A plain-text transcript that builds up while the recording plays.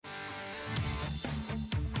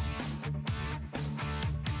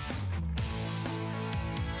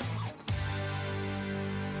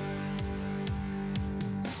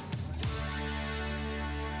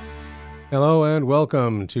Hello and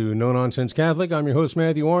welcome to No Nonsense Catholic. I'm your host,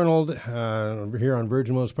 Matthew Arnold, here on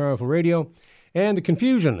Virgin Most Powerful Radio. And the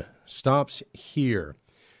confusion stops here.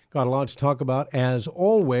 Got a lot to talk about, as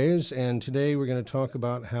always, and today we're going to talk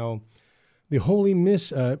about how the holy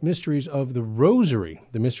mysteries of the Rosary,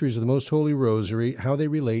 the mysteries of the Most Holy Rosary, how they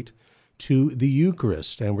relate to the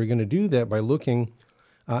Eucharist. And we're going to do that by looking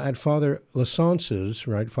at Father Lasance's,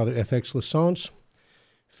 Father F.X. Lasance,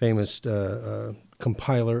 famous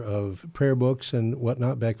compiler of prayer books and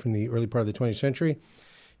whatnot back from the early part of the 20th century.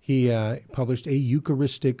 He published a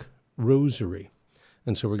Eucharistic Rosary.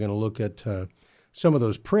 And so we're going to look at some of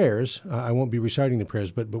those prayers. I won't be reciting the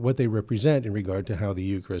prayers, but what they represent in regard to how the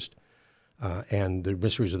Eucharist and the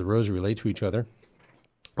mysteries of the Rosary relate to each other.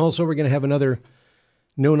 Also, we're going to have another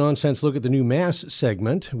no-nonsense look at the new Mass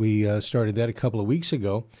segment. We started that a couple of weeks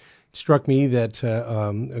ago. It struck me that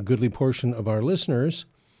a goodly portion of our listeners,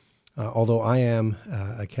 although I am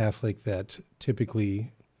a Catholic that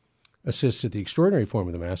typically assists at the extraordinary form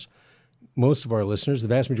of the Mass, most of our listeners, the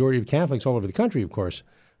vast majority of Catholics all over the country, of course,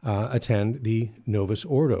 attend the Novus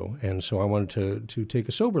Ordo. And so I wanted to take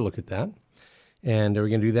a sober look at that. And we're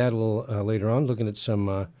going to do that a little later on, looking at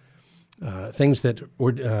some things that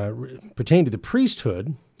pertain to the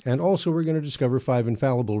priesthood. And also we're going to discover 5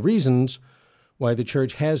 infallible reasons why the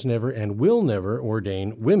Church has never and will never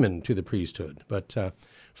ordain women to the priesthood. But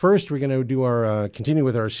first, we're going to continue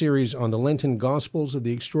with our series on the Lenten Gospels of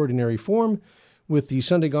the Extraordinary Form with the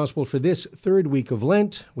Sunday Gospel for this third week of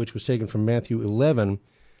Lent, which was taken from Matthew 11,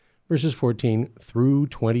 verses 14 through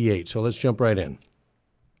 28. So let's jump right in.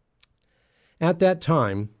 At that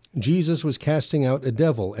time, Jesus was casting out a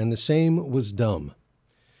devil, and the same was dumb.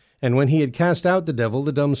 And when he had cast out the devil,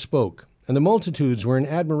 the dumb spoke, and the multitudes were in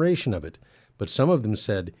admiration of it. But some of them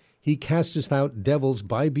said, He casteth out devils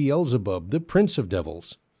by Beelzebub, the prince of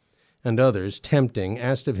devils. And others, tempting,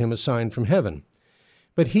 asked of him a sign from heaven.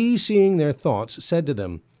 But he, seeing their thoughts, said to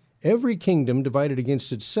them, Every kingdom divided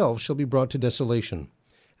against itself shall be brought to desolation,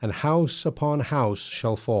 and house upon house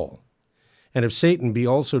shall fall. And if Satan be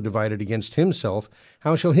also divided against himself,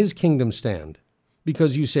 how shall his kingdom stand?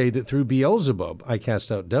 Because you say that through Beelzebub I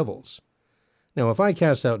cast out devils. Now if I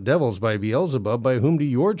cast out devils by Beelzebub, by whom do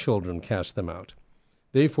your children cast them out?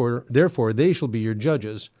 Therefore they shall be your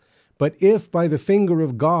judges. But if by the finger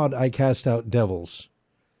of God I cast out devils,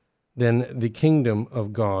 then the kingdom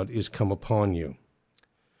of God is come upon you.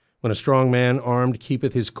 When a strong man armed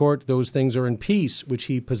keepeth his court, those things are in peace which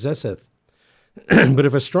he possesseth. But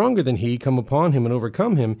if a stronger than he come upon him and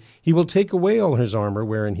overcome him, he will take away all his armor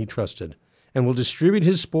wherein he trusted, and will distribute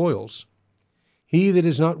his spoils. He that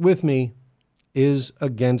is not with me is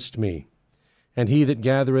against me, and he that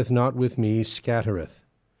gathereth not with me scattereth.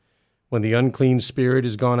 When the unclean spirit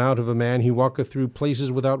is gone out of a man, he walketh through places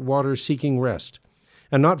without water, seeking rest.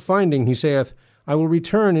 And not finding, he saith, I will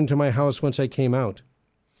return into my house whence I came out.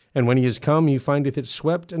 And when he is come, he findeth it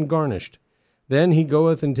swept and garnished. Then he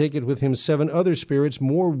goeth and taketh with him 7 other spirits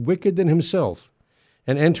more wicked than himself,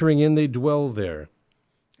 and entering in they dwell there.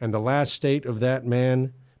 And the last state of that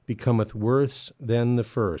man becometh worse than the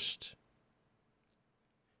first.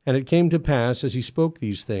 And it came to pass, as he spoke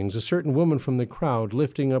these things, a certain woman from the crowd,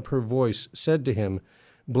 lifting up her voice, said to him,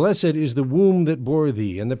 Blessed is the womb that bore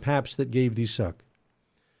thee, and the paps that gave thee suck.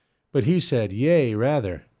 But he said, Yea,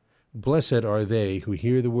 rather, blessed are they who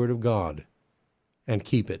hear the word of God, and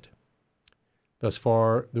keep it. Thus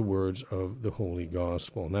far, the words of the Holy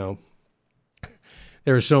Gospel. Now,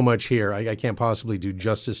 there is so much here. I can't possibly do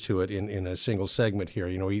justice to it in a single segment here.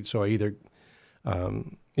 So I either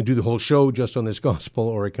do the whole show just on this Gospel,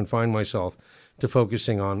 or I confine myself to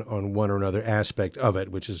focusing on one or another aspect of it,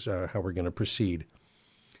 which is how we're going to proceed.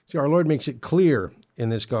 See, our Lord makes it clear in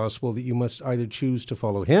this Gospel that you must either choose to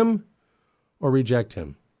follow Him or reject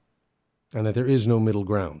Him, and that there is no middle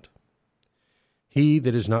ground. He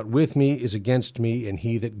that is not with me is against me, and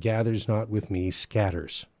he that gathers not with me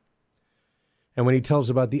scatters. And when he tells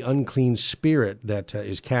about the unclean spirit that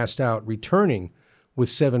is cast out, returning with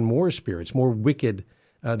 7 more spirits, more wicked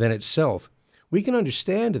than itself, we can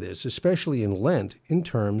understand this, especially in Lent, in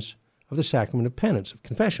terms of the sacrament of penance, of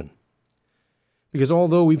confession. Because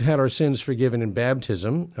although we've had our sins forgiven in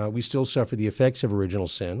baptism, we still suffer the effects of original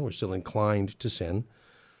sin. We're still inclined to sin.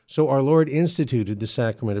 So our Lord instituted the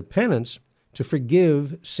sacrament of penance to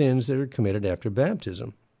forgive sins that are committed after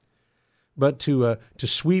baptism. But to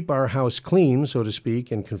sweep our house clean, so to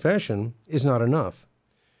speak, in confession is not enough.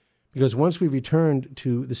 Because once we've returned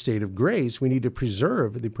to the state of grace, we need to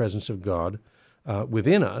preserve the presence of God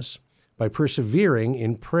within us by persevering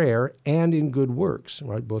in prayer and in good works,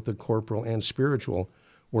 right? Both the corporal and spiritual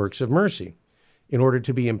works of mercy. in order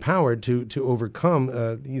to be empowered to overcome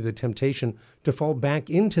the temptation to fall back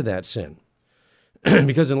into that sin.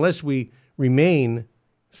 Because unless we remain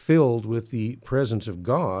filled with the presence of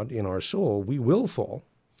God in our soul, we will fall.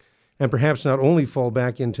 And perhaps not only fall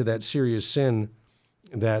back into that serious sin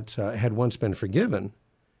that had once been forgiven,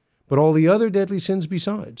 but all the other deadly sins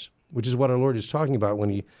besides, which is what our Lord is talking about when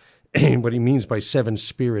he what he means by 7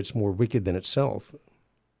 spirits more wicked than itself.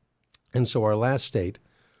 And so our last state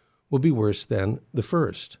will be worse than the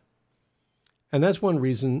first. And that's one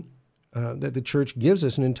reason that the church gives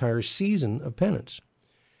us an entire season of penance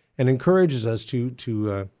and encourages us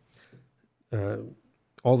to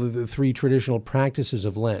all of the 3 traditional practices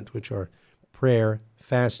of Lent, which are prayer,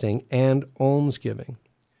 fasting, and almsgiving,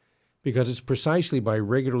 because it's precisely by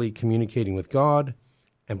regularly communicating with God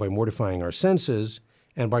and by mortifying our senses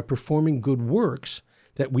and by performing good works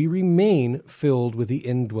that we remain filled with the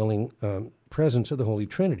indwelling presence of the Holy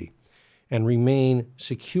Trinity and remain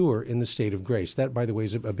secure in the state of grace. That, by the way,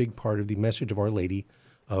 is a big part of the message of Our Lady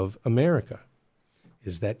of America,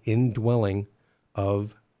 is that indwelling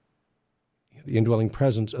of the indwelling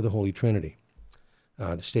presence of the Holy Trinity,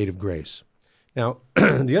 the state of grace. Now,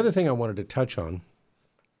 the other thing I wanted to touch on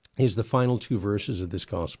is the final 2 verses of this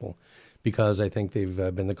gospel, because I think they've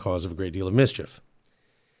been the cause of a great deal of mischief.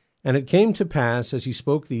 And it came to pass, as he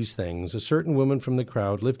spoke these things, a certain woman from the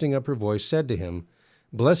crowd, lifting up her voice, said to him,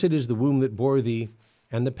 Blessed is the womb that bore thee,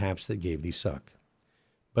 and the paps that gave thee suck.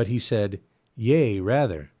 But he said, Yea,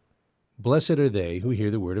 rather, blessed are they who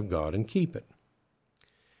hear the word of God and keep it.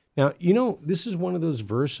 Now, this is one of those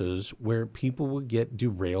verses where people will get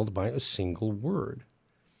derailed by a single word.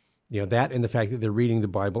 That and the fact that they're reading the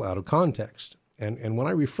Bible out of context. And when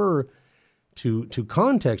I refer to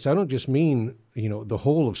context, I don't just mean, the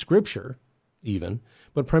whole of Scripture even,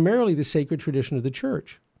 but primarily the sacred tradition of the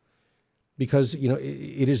church. Because,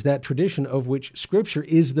 it is that tradition of which Scripture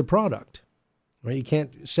is the product. Right? You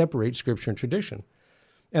can't separate Scripture and tradition.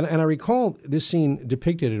 And I recall this scene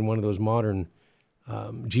depicted in one of those modern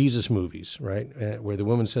Jesus movies, right, where the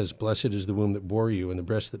woman says, Blessed is the womb that bore you and the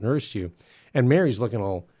breast that nursed you. And Mary's looking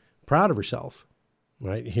all proud of herself,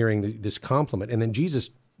 right, hearing this compliment. And then Jesus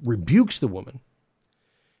rebukes the woman,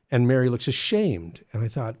 and Mary looks ashamed. And I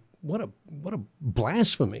thought, what a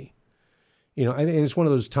blasphemy. I think it's one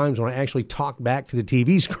of those times when I actually talked back to the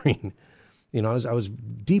TV screen. I was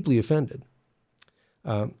deeply offended.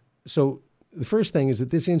 So the first thing is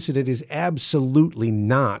that this incident is absolutely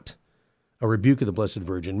not a rebuke of the Blessed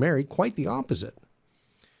Virgin Mary, quite the opposite.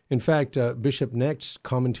 In fact, Bishop Necht's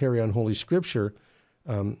commentary on Holy Scripture,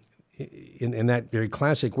 in that very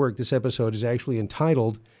classic work, this episode is actually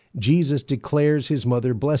entitled, Jesus Declares His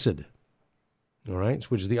Mother Blessed, all right,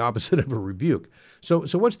 which is the opposite of a rebuke. So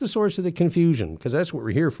what's the source of the confusion? Because that's what we're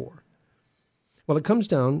here for. Well, it comes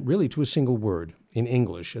down really to a single word in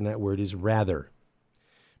English, and that word is rather.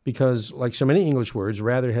 Because, like so many English words,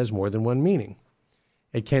 rather has more than one meaning.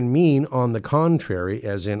 It can mean on the contrary,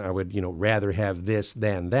 as in I would, rather have this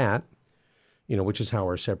than that, which is how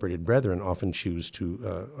our separated brethren often choose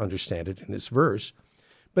to understand it in this verse.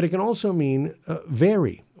 But it can also mean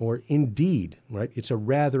very or indeed, right? It's a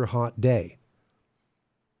rather hot day.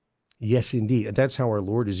 Yes, indeed. And that's how our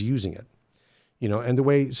Lord is using it. And the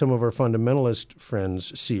way some of our fundamentalist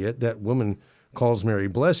friends see it, that woman calls Mary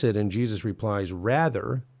blessed, and Jesus replies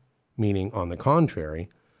rather, meaning on the contrary,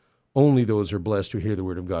 only those are blessed who hear the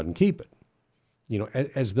word of God and keep it.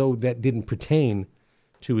 As though that didn't pertain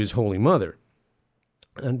to his Holy Mother.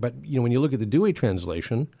 But when you look at the Douay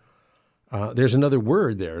translation, there's another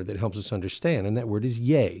word there that helps us understand, and that word is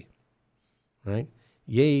yea. Right?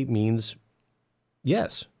 Yea means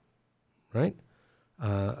yes. Right?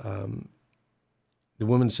 The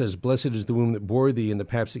woman says, Blessed is the womb that bore thee and the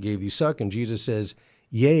paps that gave thee suck. And Jesus says,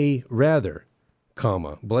 Yea, rather,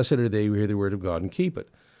 blessed are they who hear the word of God and keep it.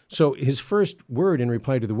 So his first word in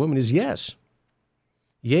reply to the woman is yes.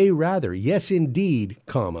 Yea, rather, yes, indeed,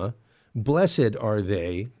 blessed are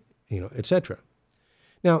they, etc.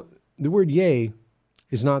 Now, the word yea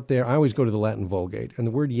is not there. I always go to the Latin Vulgate, and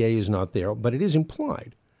the word yea is not there, but it is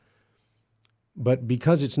implied. But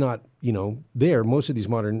because it's not, there, most of these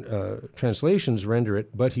modern translations render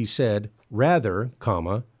it, but he said, rather,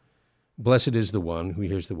 blessed is the one who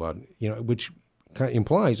hears the word, which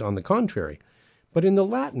implies on the contrary. But in the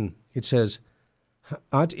Latin, it says,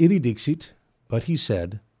 at ille dixit, but he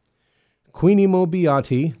said, quinimo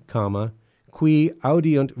beati, qui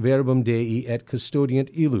audiunt verbum Dei et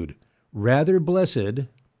custodiant illud. Rather blessed,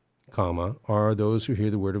 are those who hear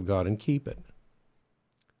the word of God and keep it.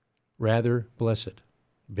 Rather blessed,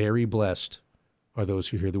 very blessed are those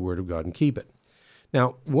who hear the word of God and keep it.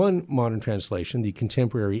 Now, one modern translation, the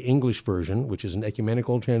Contemporary English Version, which is an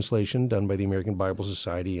ecumenical translation done by the American Bible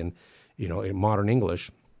Society and, in modern English,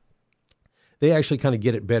 they actually kind of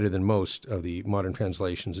get it better than most of the modern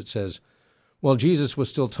translations. It says, "While Jesus was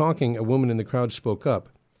still talking, a woman in the crowd spoke up.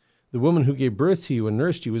 'The woman who gave birth to you and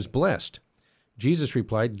nursed you is blessed.' Jesus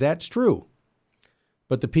replied, 'That's true.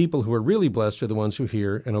 But the people who are really blessed are the ones who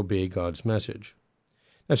hear and obey God's message.'"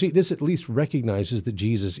 Now, see, this at least recognizes that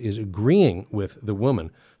Jesus is agreeing with the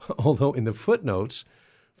woman, although in the footnotes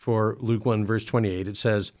for Luke 1, verse 28, it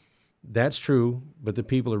says, "That's true, but the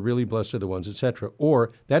people who are really blessed are the ones," etc.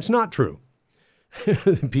 Or, "That's not true.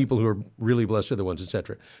 The people who are really blessed are the ones,"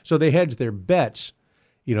 etc. So they hedge their bets,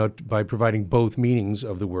 by providing both meanings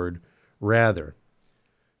of the word rather.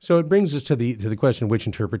 So it brings us to the question, which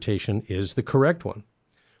interpretation is the correct one?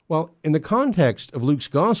 Well, in the context of Luke's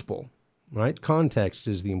gospel, right? Context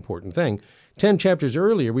is the important thing. 10 chapters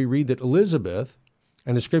earlier, we read that Elizabeth,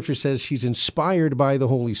 and the scripture says she's inspired by the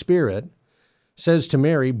Holy Spirit, says to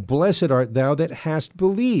Mary, "Blessed art thou that hast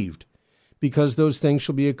believed, because those things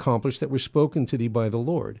shall be accomplished that were spoken to thee by the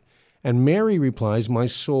Lord." And Mary replies, "My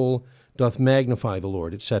soul doth magnify the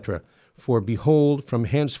Lord," etc. "For behold, from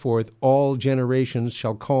henceforth all generations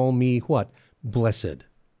shall call me" what? "Blessed."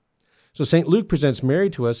 So St. Luke presents Mary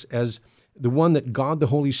to us as the one that God the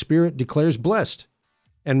Holy Spirit declares blessed.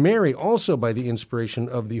 And Mary also, by the inspiration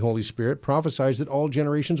of the Holy Spirit, prophesies that all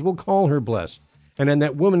generations will call her blessed. And then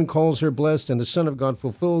that woman calls her blessed, and the Son of God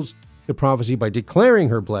fulfills the prophecy by declaring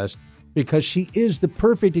her blessed, because she is the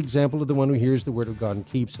perfect example of the one who hears the word of God and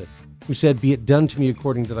keeps it, who said, "Be it done to me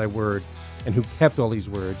according to thy word," and who kept all these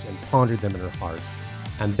words and pondered them in her heart.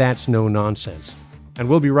 And that's no nonsense. And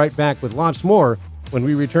we'll be right back with lots more when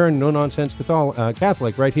we return No Nonsense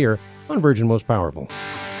Catholic right here on Virgin Most Powerful.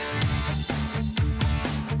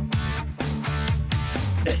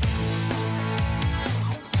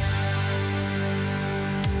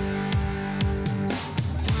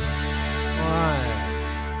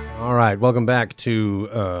 All right, welcome back to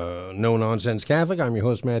No Nonsense Catholic. I'm your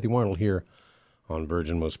host, Matthew Arnold, here on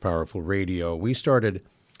Virgin Most Powerful Radio. We started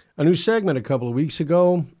a new segment a couple of weeks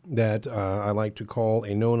ago that I like to call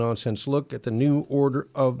a no-nonsense look at the new order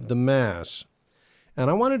of the Mass. And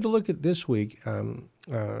I wanted to look at this week at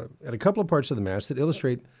a couple of parts of the Mass that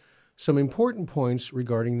illustrate some important points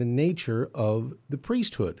regarding the nature of the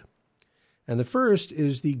priesthood. And the first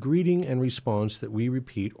is the greeting and response that we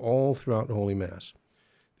repeat all throughout Holy Mass.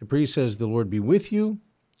 The priest says, "The Lord be with you,"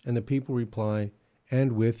 and the people reply,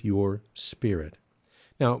 "And with your spirit."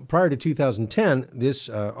 Now, prior to 2010, this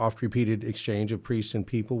oft-repeated exchange of priests and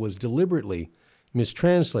people was deliberately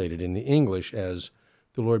mistranslated in the English as,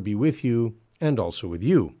 "The Lord be with you, and also with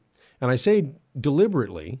you." And I say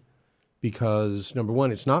deliberately because, number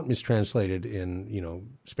one, it's not mistranslated in,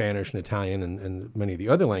 Spanish and Italian and many of the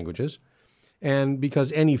other languages, and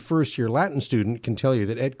because any first-year Latin student can tell you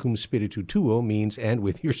that "et cum spiritu tuo" means "and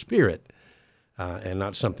with your spirit," and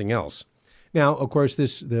not something else. Now, of course,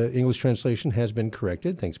 the English translation has been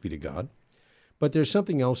corrected, thanks be to God, but there's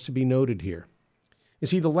something else to be noted here. You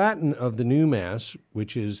see, the Latin of the new Mass,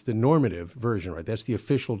 which is the normative version, right? That's the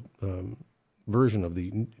official version of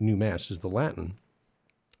the new Mass, is the Latin.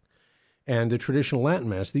 And the traditional Latin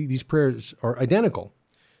Mass, these prayers are identical.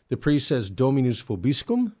 The priest says, "Dominus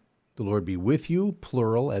vobiscum," "The Lord be with you,"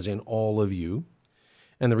 plural, as in all of you.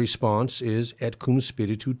 And the response is "et cum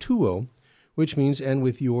spiritu tuo," which means "and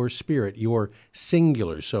with your spirit," your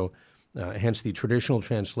singular. So hence the traditional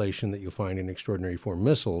translation that you'll find in Extraordinary Form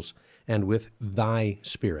Missals, "and with thy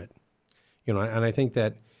spirit." And I think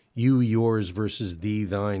that you, yours versus thee,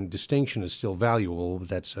 thine distinction is still valuable, but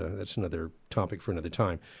that's another topic for another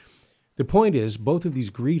time. The point is, both of these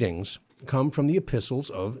greetings come from the epistles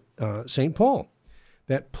of St. Paul.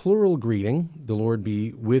 That plural greeting, "The Lord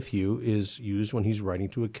be with you," is used when he's writing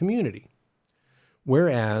to a community.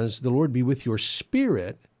 Whereas "The Lord be with your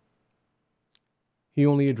spirit," he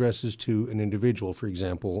only addresses to an individual. For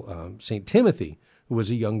example, St. Timothy, who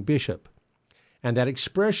was a young bishop. And that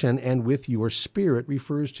expression, "and with your spirit,"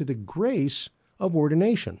 refers to the grace of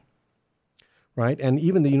ordination, right? And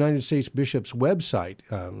even the United States Bishop's website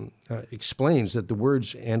explains that the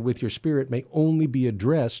words "and with your spirit" may only be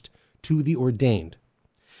addressed to the ordained.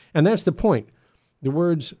 And that's the point. The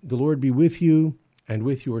words "the Lord be with you" and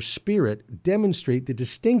 "with your spirit" demonstrate the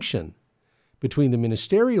distinction between the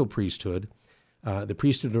ministerial priesthood, the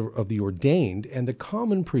priesthood of the ordained, and the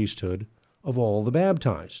common priesthood of all the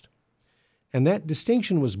baptized. And that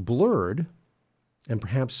distinction was blurred, and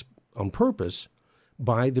perhaps on purpose,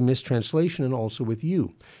 by the mistranslation "and also with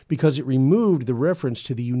you," because it removed the reference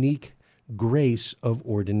to the unique grace of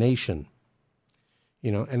ordination.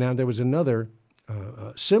 And now there was another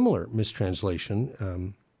similar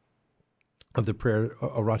mistranslation of the prayer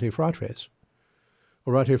Orate Fratres.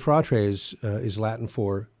 Orate Fratres is Latin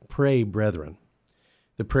for pray, brethren.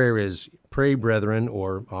 The prayer is pray, brethren,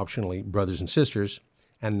 or optionally brothers and sisters,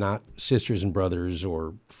 and not sisters and brothers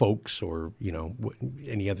or folks or,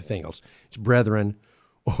 any other thing else. It's brethren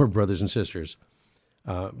or brothers and sisters.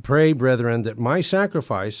 Pray, brethren, that my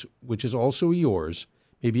sacrifice, which is also yours,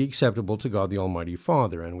 may be acceptable to God the Almighty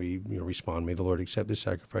Father. And we respond, may the Lord accept this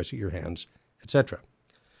sacrifice at your hands, etc.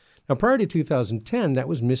 Now, prior to 2010, that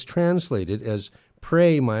was mistranslated as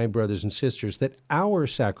pray, my brothers and sisters, that our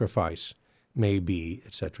sacrifice may be,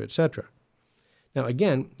 etc., etc. Now,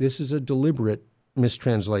 again, this is a deliberate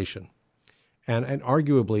mistranslation and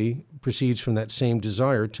arguably proceeds from that same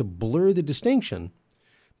desire to blur the distinction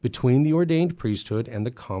between the ordained priesthood and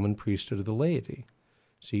the common priesthood of the laity.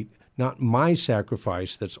 See, not my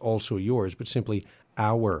sacrifice that's also yours, but simply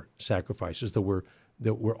our sacrifices, that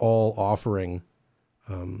we're all offering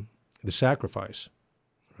the sacrifice,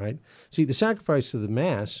 right? See, the sacrifice of the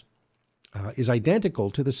Mass is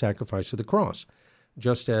identical to the sacrifice of the cross.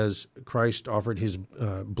 Just as Christ offered his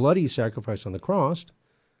bloody sacrifice on the cross,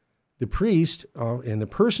 the priest, in the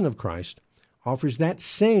person of Christ, offers that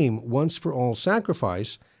same once-for-all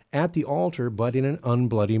sacrifice at the altar, but in an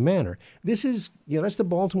unbloody manner. This is, that's the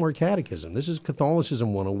Baltimore Catechism. This is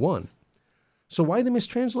Catholicism 101. So why the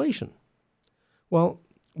mistranslation? Well,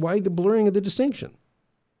 why the blurring of the distinction?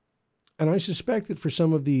 And I suspect that for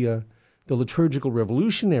some of the liturgical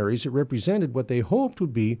revolutionaries, it represented what they hoped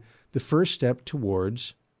would be the first step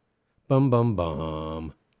towards,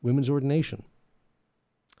 women's ordination.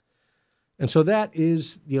 And so that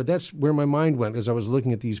is, that's where my mind went as I was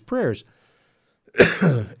looking at these prayers.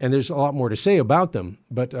 And there's a lot more to say about them,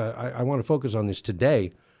 but I want to focus on this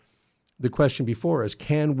today. The question before us,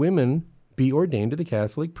 can women be ordained to the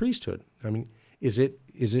Catholic priesthood? I mean, is it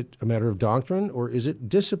a matter of doctrine or is it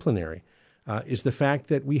disciplinary? Is the fact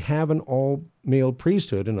that we have an all-male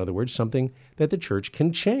priesthood, in other words, something that the church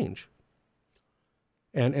can change?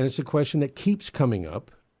 And it's a question that keeps coming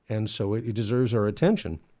up, and so it deserves our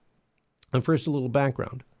attention. And first, a little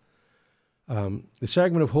background. The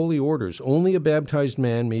Sacrament of Holy Orders. Only a baptized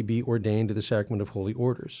man may be ordained to the Sacrament of Holy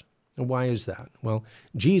Orders. And why is that? Well,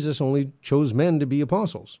 Jesus only chose men to be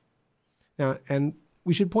apostles. Now, and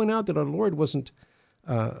we should point out that our Lord wasn't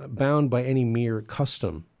bound by any mere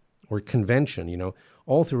custom or convention.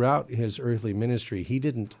 All throughout his earthly ministry, he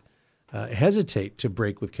didn't hesitate to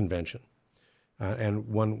break with convention. And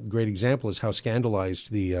one great example is how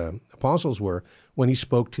scandalized the apostles were when he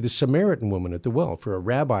spoke to the Samaritan woman at the well. For a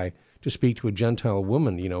rabbi to speak to a Gentile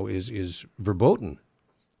woman, is verboten.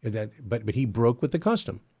 But he broke with the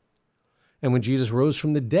custom. And when Jesus rose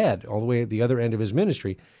from the dead, all the way at the other end of his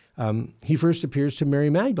ministry, he first appears to Mary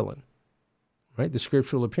Magdalene, right? The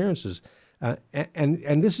scriptural appearances.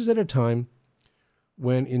 And this is at a time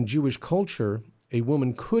when in Jewish culture, a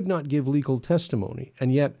woman could not give legal testimony,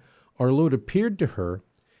 and yet our Lord appeared to her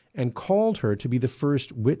and called her to be the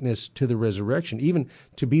first witness to the resurrection, even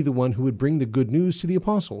to be the one who would bring the good news to the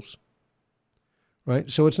apostles. Right?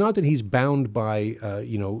 So it's not that he's bound by,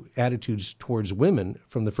 attitudes towards women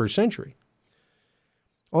from the first century.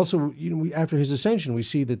 Also, after his ascension, we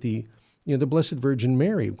see that the Blessed Virgin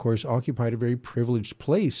Mary, of course, occupied a very privileged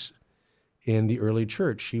place in the early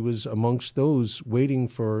church. She was amongst those waiting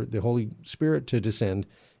for the Holy Spirit to descend,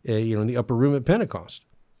 in the upper room at Pentecost.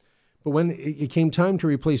 But when it came time to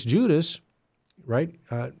replace Judas, right,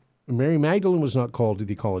 Mary Magdalene was not called to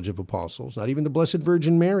the College of Apostles. Not even the Blessed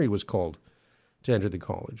Virgin Mary was called to enter the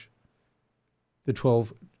college. The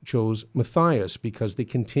 12 chose Matthias because they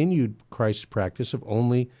continued Christ's practice of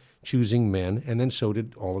only choosing men, and then so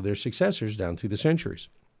did all of their successors down through the centuries.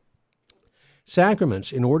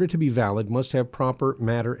 Sacraments, in order to be valid, must have proper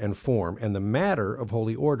matter and form, and the matter of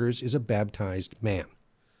holy orders is a baptized man.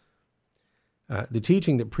 The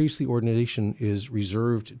teaching that priestly ordination is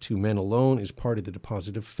reserved to men alone is part of the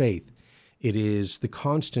deposit of faith. It is the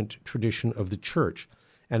constant tradition of the Church.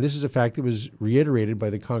 And this is a fact that was reiterated by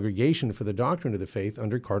the Congregation for the Doctrine of the Faith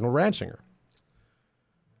under Cardinal Ratzinger.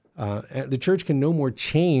 The Church can no more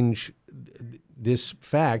change this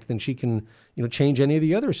fact than she can, change any of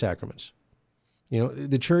the other sacraments.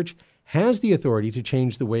 The Church has the authority to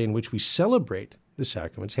change the way in which we celebrate the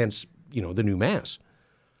sacraments, hence, the new Mass.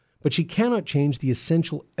 But she cannot change the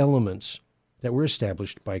essential elements that were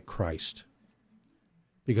established by Christ.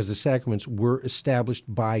 Because the sacraments were established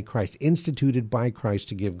by Christ, instituted by Christ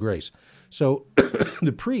to give grace. So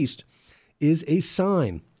the priest is a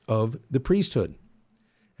sign of the priesthood.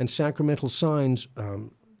 And sacramental signs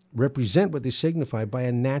represent what they signify by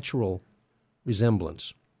a natural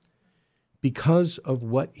resemblance. Because of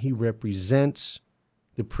what he represents,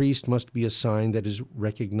 the priest must be a sign that is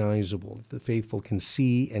recognizable, that the faithful can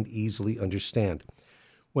see and easily understand.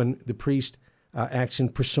 When the priest acts in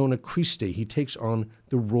persona Christi, he takes on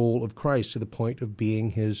the role of Christ to the point of being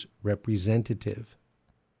his representative.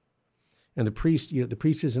 And the priest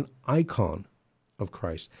is an icon of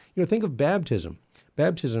Christ. Think of baptism.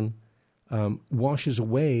 Baptism washes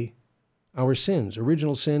away our sins,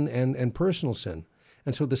 original sin and personal sin.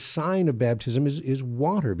 And so the sign of baptism is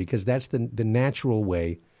water, because that's the natural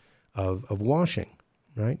way of washing,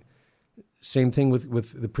 right? Same thing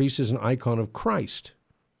with the priest as an icon of Christ.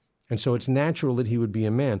 And so it's natural that he would be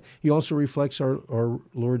a man. He also reflects our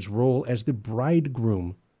Lord's role as the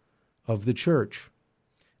bridegroom of the church.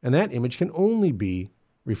 And that image can only be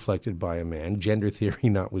reflected by a man, gender theory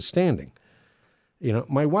notwithstanding.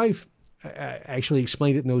 My wife actually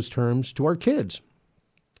explained it in those terms to our kids.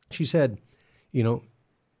 She said,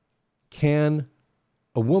 can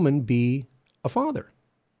a woman be a father?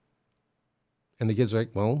 And the kids are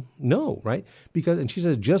like, well, no, right? And she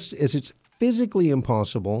said, just as it's physically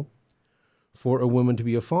impossible for a woman to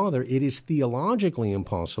be a father, it is theologically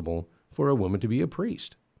impossible for a woman to be a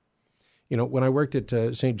priest. When I worked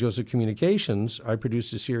at St. Joseph Communications, I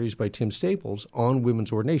produced a series by Tim Staples on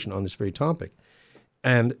women's ordination on this very topic.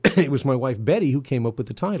 And it was my wife, Betty, who came up with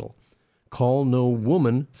the title, Call No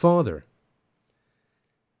Woman Father.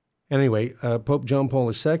 Anyway, Pope John Paul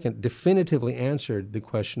II definitively answered the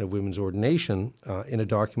question of women's ordination in a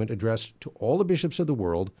document addressed to all the bishops of the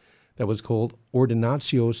world that was called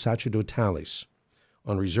Ordinatio Sacerdotalis,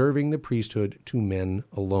 on reserving the priesthood to men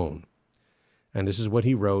alone. And this is what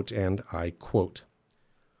he wrote, and I quote,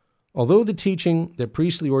 "Although the teaching that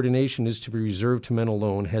priestly ordination is to be reserved to men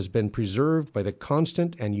alone has been preserved by the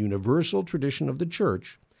constant and universal tradition of the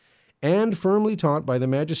Church, and firmly taught by the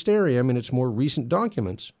Magisterium in its more recent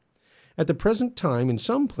documents, at the present time, in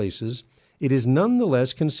some places, it is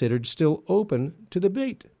nonetheless considered still open to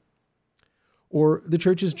debate. Or the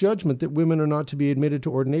Church's judgment that women are not to be admitted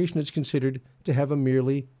to ordination is considered to have a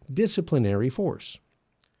merely disciplinary force.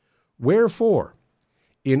 Wherefore,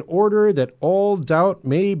 in order that all doubt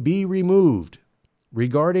may be removed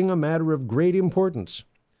regarding a matter of great importance,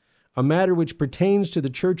 a matter which pertains to the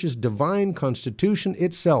Church's divine constitution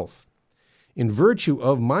itself, in virtue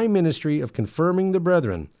of my ministry of confirming the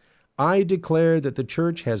brethren, I declare that the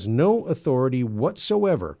Church has no authority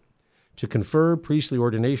whatsoever to confer priestly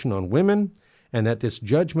ordination on women, and that this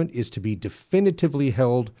judgment is to be definitively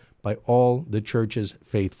held by all the Church's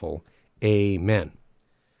faithful. Amen."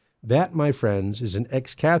 That, my friends, is an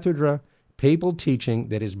ex cathedra papal teaching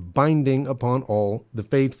that is binding upon all the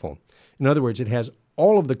faithful. In other words, it has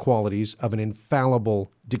all of the qualities of an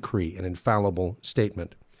infallible decree, an infallible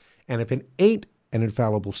statement. And if it ain't an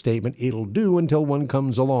infallible statement, it'll do until one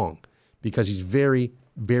comes along, because he's very,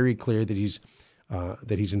 very clear that he's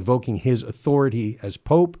invoking his authority as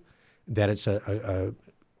Pope, that it's a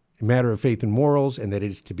matter of faith and morals, and that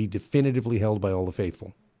it is to be definitively held by all the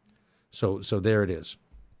faithful. So there it is.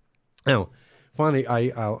 Now, finally,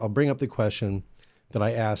 I'll bring up the question that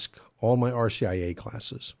I ask all my RCIA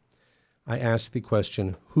classes. I ask the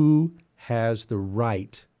question, who has the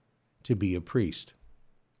right to be a priest?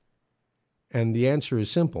 And the answer is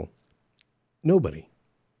simple. Nobody.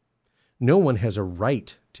 No one has a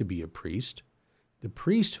right to be a priest. The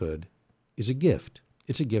priesthood is a gift.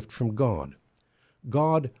 It's a gift from God.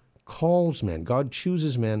 God calls men. God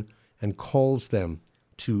chooses men and calls them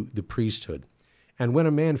to the priesthood. And when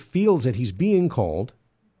a man feels that he's being called,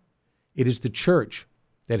 it is the church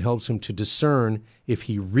that helps him to discern if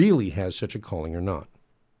he really has such a calling or not.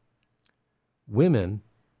 Women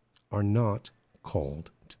are not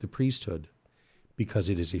called to the priesthood because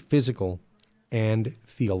it is a physical and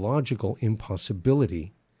theological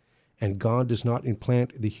impossibility, and God does not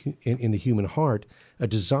implant in the human heart a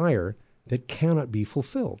desire that cannot be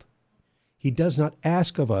fulfilled. He does not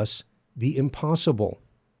ask of us the impossible.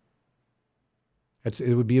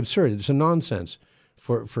 It would be absurd. It's a nonsense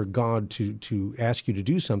for God to ask you to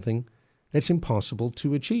do something that's impossible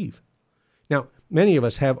to achieve. Now, many of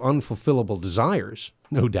us have unfulfillable desires,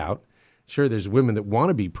 no doubt. Sure, there's women that want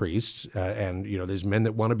to be priests, and there's men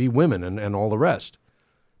that want to be women, and all the rest.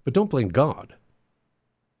 But don't blame God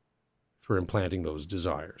for implanting those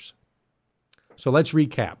desires. So let's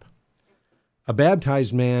recap. A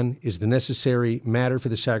baptized man is the necessary matter for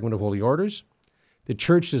the sacrament of holy orders. The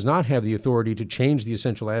Church does not have the authority to change the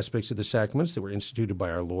essential aspects of the sacraments that were instituted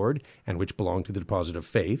by our Lord and which belong to the deposit of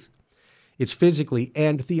faith. It's physically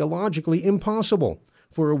and theologically impossible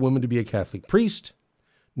for a woman to be a Catholic priest.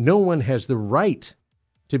 No one has the right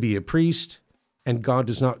to be a priest, and God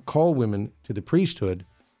does not call women to the priesthood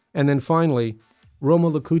And then finally,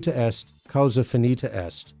 Roma locuta est, causa finita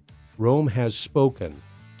est. Rome has spoken.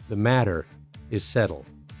 The matter is settled.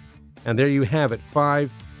 And there you have it,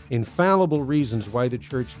 5 infallible reasons why the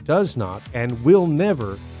church does not and will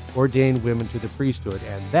never ordain women to the priesthood.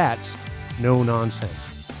 And that's no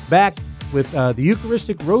nonsense. Back with the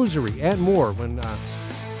Eucharistic Rosary and more when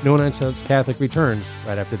No Nonsense Catholic returns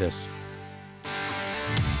right after this.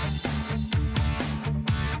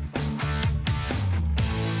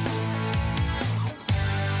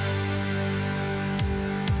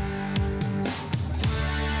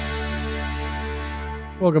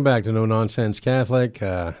 Welcome back to No Nonsense Catholic.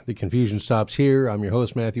 The confusion stops here. I'm your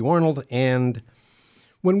host, Matthew Arnold. And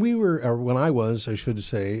when I was,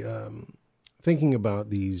 thinking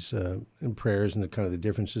about these prayers and the kind of the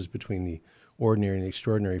differences between the ordinary and the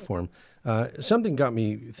extraordinary form, something got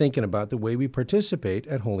me thinking about the way we participate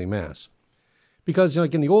at Holy Mass. Because,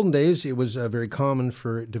 like in the olden days, it was very common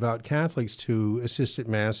for devout Catholics to assist at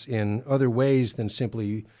Mass in other ways than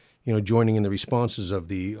simply joining in the responses of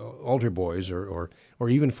the altar boys or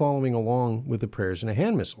even following along with the prayers in a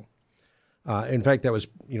hand missal. In fact, that was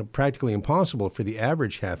practically impossible for the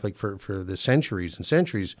average Catholic for the centuries and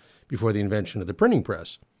centuries before the invention of the printing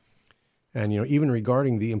press. And even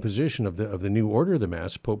regarding the imposition of the new order of the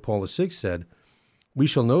Mass, Pope Paul VI said, "We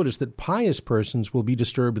shall notice that pious persons will be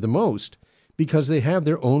disturbed the most because they have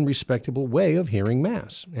their own respectable way of hearing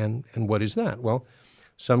Mass." And what is that? Well,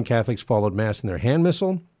 some Catholics followed Mass in their hand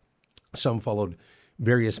missal. Some followed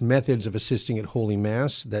various methods of assisting at Holy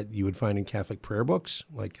Mass that you would find in Catholic prayer books.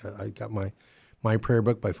 Like I got my prayer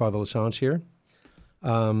book by Father Lassance here.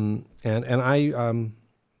 And I,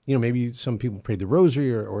 maybe some people prayed the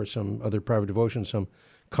Rosary or some other private devotion, some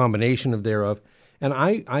combination of thereof. And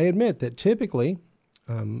I admit that typically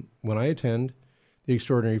when I attend the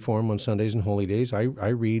extraordinary form on Sundays and holy days, I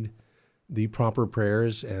read the proper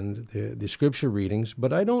prayers and the scripture readings,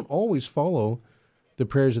 but I don't always follow the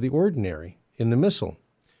prayers of the ordinary in the missal.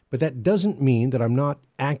 But that doesn't mean that I'm not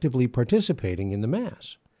actively participating in the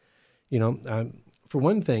Mass. For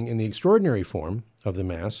one thing, in the extraordinary form of the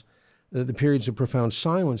Mass, the periods of profound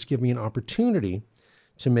silence give me an opportunity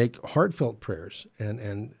to make heartfelt prayers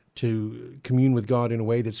and to commune with God in a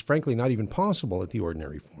way that's frankly not even possible at the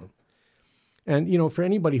ordinary form. And, for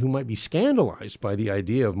anybody who might be scandalized by the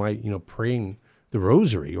idea of my, praying the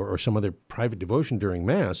Rosary or some other private devotion during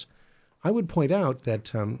Mass, I would point out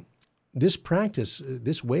that this practice,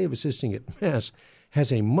 this way of assisting at Mass,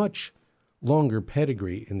 has a much longer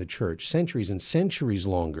pedigree in the Church, centuries and centuries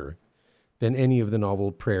longer than any of the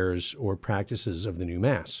novel prayers or practices of the new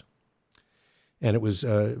Mass. And it was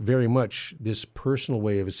very much this personal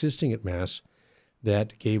way of assisting at Mass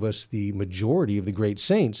that gave us the majority of the great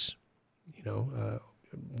saints,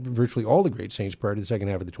 virtually all the great saints prior to the second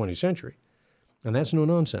half of the 20th century. And that's no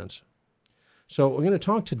nonsense. So we're going to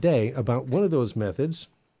talk today about one of those methods,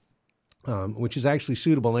 which is actually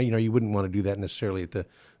suitable. Now, you wouldn't want to do that necessarily at the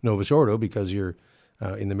Novus Ordo because you're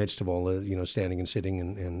in the midst of all the, standing and sitting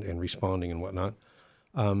and responding and whatnot.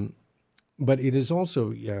 But it is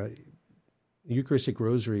also, the Eucharistic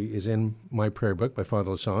Rosary is in my prayer book by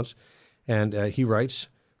Father Lassance, and he writes,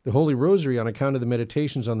 "The Holy Rosary, on account of the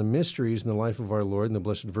meditations on the mysteries in the life of our Lord and the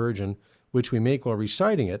Blessed Virgin, which we make while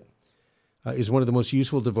reciting it, is one of the most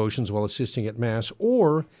useful devotions while assisting at Mass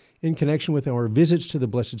or in connection with our visits to the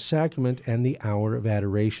Blessed Sacrament and the hour of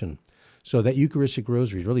adoration." So that Eucharistic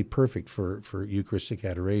Rosary is really perfect for Eucharistic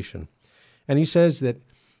adoration. And he says that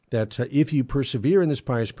if you persevere in this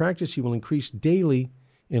pious practice, you will increase daily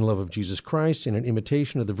in love of Jesus Christ and in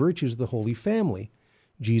imitation of the virtues of the Holy Family,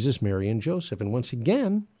 Jesus, Mary, and Joseph. And once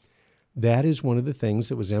again, that is one of the things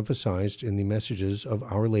that was emphasized in the messages of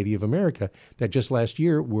Our Lady of America that just last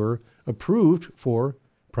year were approved for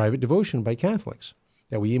private devotion by Catholics,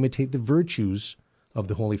 that we imitate the virtues of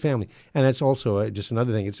the Holy Family. And that's also just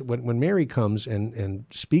another thing. It's when Mary comes and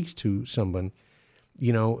speaks to someone,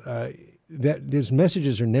 that those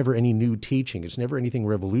messages are never any new teaching. It's never anything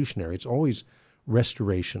revolutionary. It's always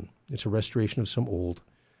restoration. It's a restoration of some old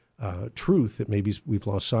truth that maybe we've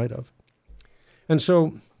lost sight of. And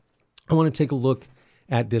so I want to take a look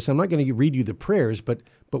at this. I'm not going to read you the prayers, but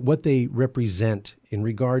what they represent in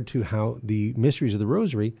regard to how the mysteries of the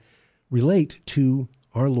Rosary relate to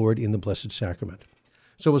our Lord in the Blessed Sacrament.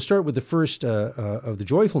 So we'll start with the first of the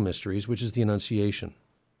joyful mysteries, which is the Annunciation.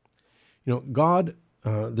 God,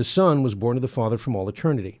 the Son, was born of the Father from all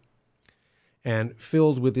eternity. And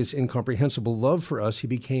filled with this incomprehensible love for us, he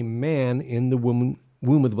became man in the womb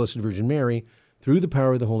of the Blessed Virgin Mary through the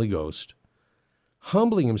power of the Holy Ghost,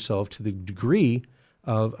 humbling himself to the degree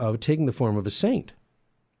of taking the form of a saint.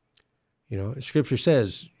 Scripture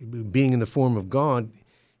says, being in the form of God,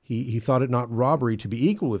 He thought it not robbery to be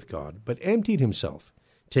equal with God, but emptied himself,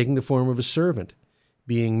 taking the form of a servant,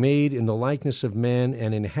 being made in the likeness of man,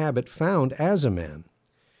 and in habit found as a man.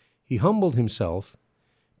 He humbled himself,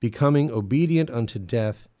 becoming obedient unto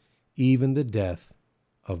death, even the death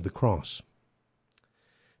of the cross.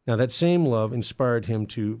 Now that same love inspired him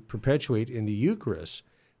to perpetuate in the Eucharist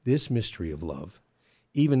this mystery of love,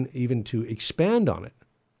 even to expand on it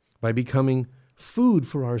by becoming food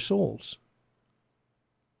for our souls.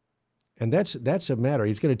 And that's a matter.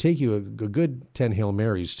 It's going to take you a good 10 Hail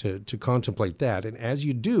Marys to contemplate that. And as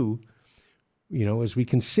you do, as we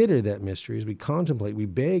consider that mystery, as we contemplate, we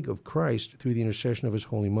beg of Christ through the intercession of his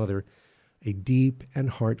Holy Mother, a deep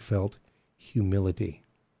and heartfelt humility,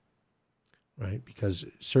 right? Because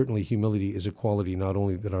certainly humility is a quality not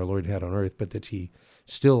only that our Lord had on earth, but that he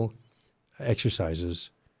still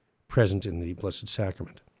exercises present in the Blessed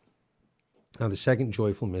Sacrament. Now, the second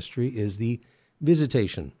joyful mystery is the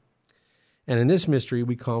Visitation. And in this mystery,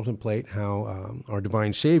 we contemplate how our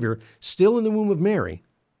divine Savior, still in the womb of Mary,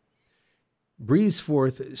 breathes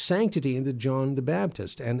forth sanctity into John the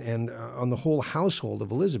Baptist and on the whole household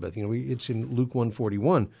of Elizabeth. It's in Luke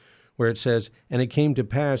 1:41, where it says, "And it came to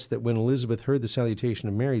pass that when Elizabeth heard the salutation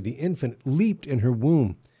of Mary, the infant leaped in her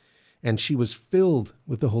womb, and she was filled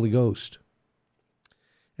with the Holy Ghost."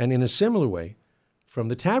 And in a similar way, from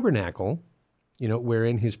the tabernacle,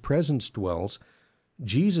 wherein his presence dwells,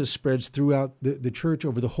 Jesus spreads throughout the church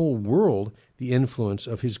over the whole world the influence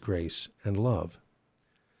of his grace and love.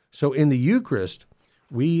 So in the Eucharist,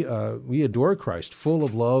 we adore Christ, full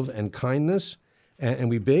of love and kindness, and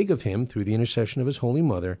we beg of him, through the intercession of his Holy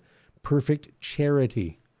Mother, perfect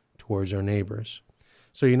charity towards our neighbors.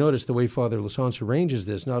 So you notice the way Father Lassance arranges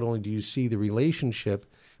this, not only do you see the relationship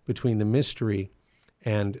between the mystery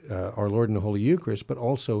and our Lord in the Holy Eucharist, but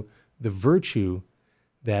also the virtue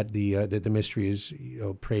that the mystery is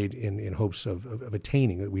prayed in hopes of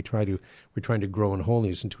attaining. That we're trying to grow in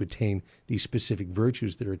holiness and to attain these specific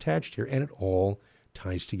virtues that are attached here, and it all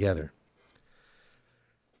ties together.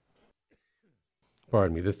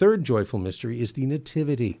 Pardon me. The third joyful mystery is the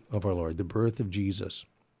Nativity of our Lord, the birth of Jesus.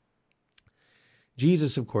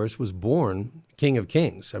 Jesus, of course, was born King of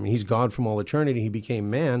Kings. I mean, he's God from all eternity. He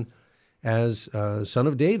became man as son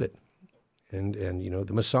of David, and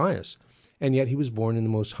the Messiah. And yet he was born in the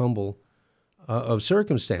most humble of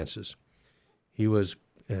circumstances. He was,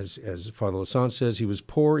 as Father Lassance says, he was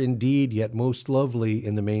poor indeed, yet most lovely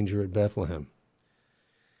in the manger at Bethlehem.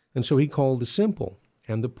 And so he called the simple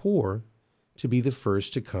and the poor to be the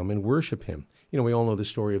first to come and worship him. We all know the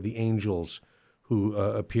story of the angels who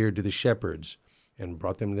appeared to the shepherds and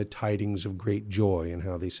brought them the tidings of great joy, and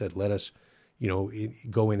how they said, let us,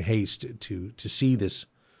 go in haste to see this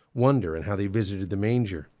wonder, and how they visited the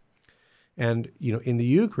manger. And, in the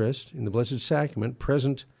Eucharist, in the Blessed Sacrament,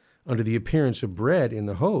 present under the appearance of bread in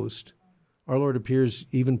the host, our Lord appears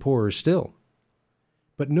even poorer still,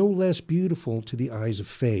 but no less beautiful to the eyes of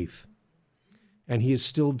faith. And he is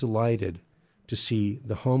still delighted to see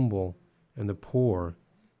the humble and the poor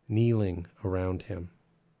kneeling around him.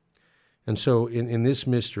 And so in this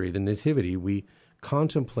mystery, the Nativity, we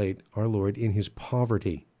contemplate our Lord in his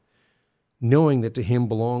poverty, knowing that to him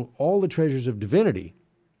belong all the treasures of divinity.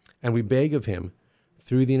 And we beg of him,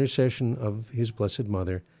 through the intercession of his Blessed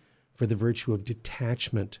Mother, for the virtue of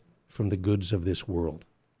detachment from the goods of this world,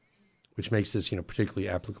 which makes this, particularly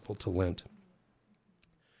applicable to Lent.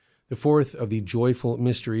 The fourth of the joyful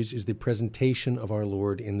mysteries is the presentation of our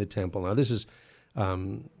Lord in the temple. Now, this is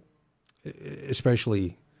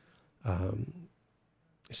especially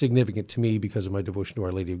significant to me because of my devotion to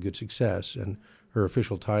Our Lady of Good Success, and her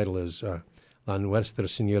official title is La Nuestra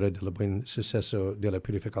Señora de la Buen Suceso de la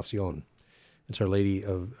Purificación. It's Our Lady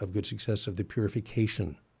of Good Success of the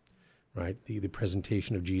Purification, right? The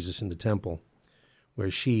presentation of Jesus in the temple,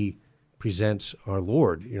 where she presents our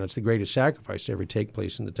Lord. It's the greatest sacrifice to ever take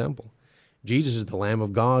place in the temple. Jesus is the Lamb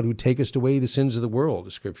of God who taketh away the sins of the world,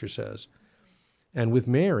 the Scripture says. And with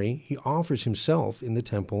Mary, he offers himself in the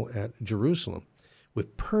temple at Jerusalem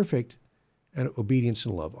with perfect and obedience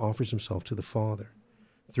and love, offers himself to the Father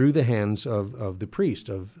through the hands of the priest,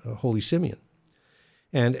 of Holy Simeon.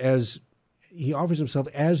 And as he offers himself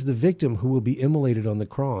as the victim who will be immolated on the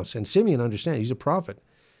cross. And Simeon understands, he's a prophet.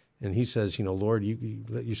 And he says, Lord, you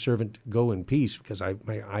let your servant go in peace because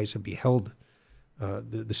my eyes have beheld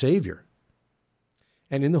the Savior.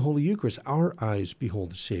 And in the Holy Eucharist, our eyes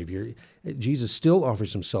behold the Savior. Jesus still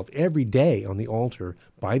offers himself every day on the altar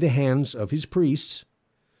by the hands of his priests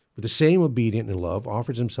with the same obedience and love,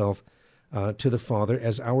 offers himself to the Father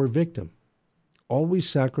as our victim, always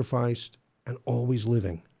sacrificed and always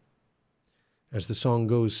living. As the song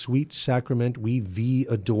goes, sweet sacrament, we thee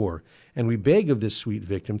adore. And we beg of this sweet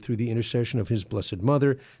victim, through the intercession of his blessed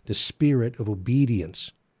mother, the spirit of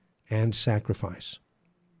obedience and sacrifice.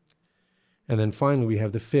 And then finally, we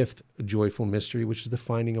have the fifth joyful mystery, which is the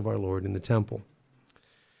finding of our Lord in the temple.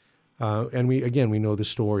 And we know the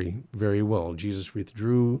story very well. Jesus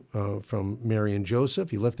withdrew from Mary and Joseph.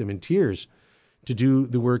 He left them in tears to do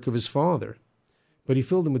the work of his Father. But he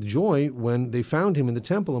filled them with joy when they found him in the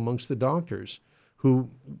temple amongst the doctors, who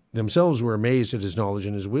themselves were amazed at his knowledge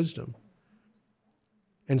and his wisdom.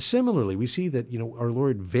 And similarly, we see that, our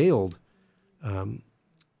Lord veiled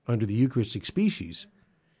under the Eucharistic species.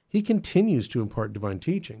 He continues to impart divine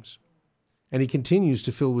teachings, and he continues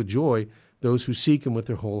to fill with joy those who seek him with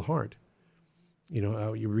their whole heart.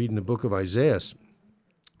 You read in the book of Isaiah,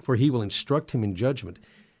 for he will instruct him in judgment.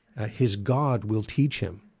 His God will teach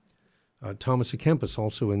him. Thomas à Kempis,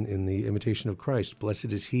 also in the Imitation of Christ,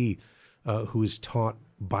 blessed is he who is taught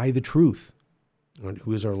by the truth,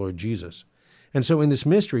 who is our Lord Jesus. And so in this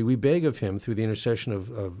mystery, we beg of him, through the intercession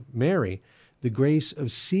of Mary, the grace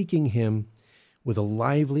of seeking him with a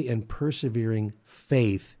lively and persevering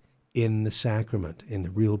faith in the sacrament, in the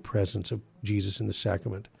real presence of Jesus in the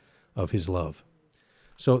sacrament of his love.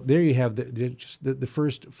 So there you have the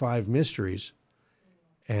first five mysteries,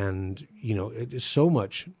 and it is so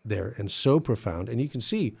much there and so profound, and you can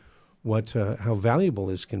see how valuable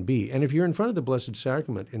this can be. And if you're in front of the Blessed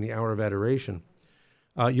Sacrament in the hour of adoration,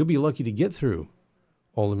 you'll be lucky to get through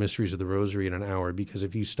all the mysteries of the Rosary in an hour, because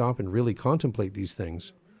if you stop and really contemplate these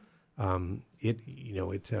things, it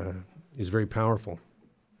is very powerful.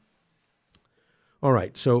 All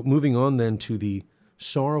right, so moving on then to the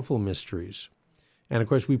sorrowful mysteries. And of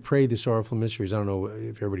course, we pray the sorrowful mysteries. I don't know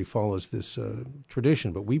if everybody follows this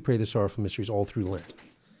tradition, but we pray the sorrowful mysteries all through Lent.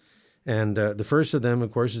 And the first of them,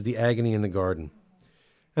 of course, is the agony in the garden.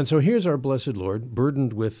 And so here's our blessed Lord,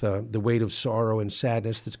 burdened with the weight of sorrow and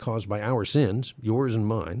sadness that's caused by our sins, yours and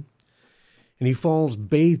mine. And he falls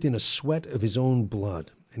bathed in a sweat of his own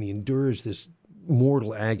blood, and he endures this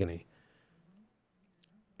mortal agony.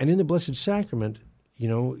 And in the Blessed Sacrament,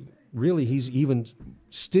 really he's even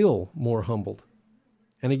still more humbled.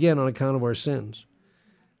 And again, on account of our sins.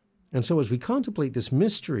 And so as we contemplate this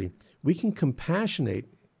mystery, we can compassionate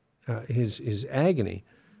his agony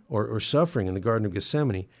or suffering in the Garden of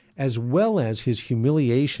Gethsemane, as well as his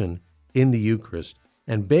humiliation in the Eucharist,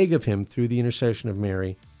 and beg of him, through the intercession of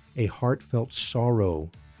Mary, a heartfelt sorrow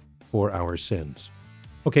for our sins.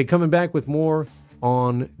 Okay, coming back with more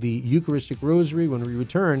on the Eucharistic Rosary when we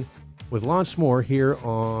return, with lots more here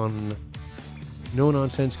on No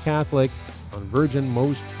Nonsense Catholic on Virgin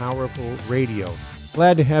Most Powerful Radio.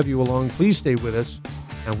 Glad to have you along. Please stay with us,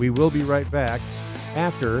 and we will be right back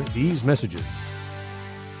after these messages.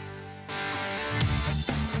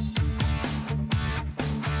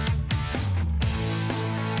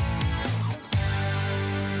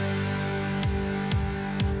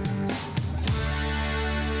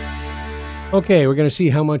 Okay, we're going to see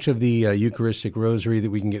how much of the Eucharistic Rosary that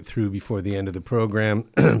we can get through before the end of the program,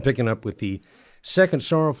 picking up with the second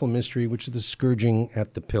sorrowful mystery, which is the scourging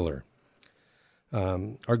at the pillar.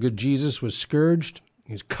 Our good Jesus was scourged.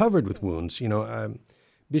 He's covered with wounds.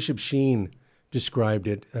 Bishop Sheen described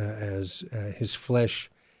it as his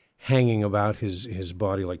flesh hanging about his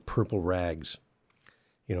body like purple rags.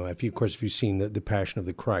 If you've seen the Passion of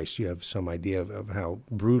the Christ, you have some idea of how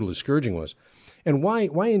brutal his scourging was. And why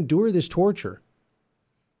endure this torture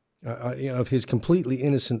of his completely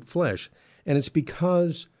innocent flesh? And it's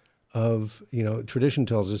because of, tradition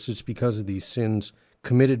tells us it's because of these sins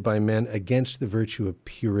committed by men against the virtue of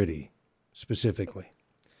purity, specifically.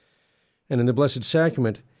 And in the Blessed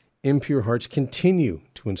Sacrament, impure hearts continue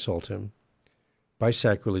to insult him by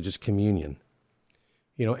sacrilegious communion.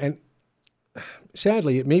 And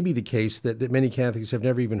sadly, it may be the case that many Catholics have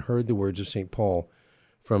never even heard the words of St. Paul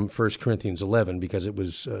from 1 Corinthians 11, because it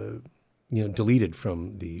was deleted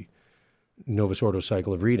from the Novus Ordo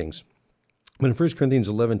cycle of readings. But in 1 Corinthians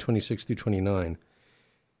 11, 26 through 29,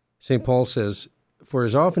 St. Paul says, "For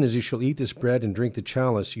as often as you shall eat this bread and drink the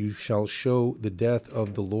chalice, you shall show the death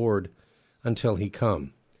of the Lord until he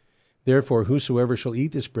come. Therefore, whosoever shall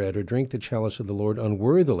eat this bread or drink the chalice of the Lord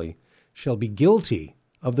unworthily shall be guilty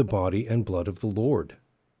of the body and blood of the Lord.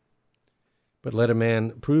 But let a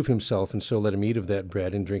man prove himself, and so let him eat of that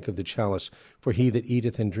bread and drink of the chalice. For he that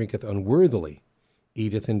eateth and drinketh unworthily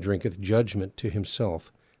eateth and drinketh judgment to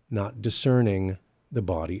himself, not discerning the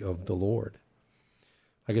body of the Lord."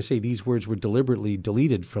 Like I say, these words were deliberately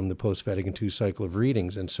deleted from the post-Vatican II cycle of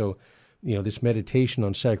readings, and so, this meditation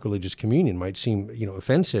on sacrilegious communion might seem,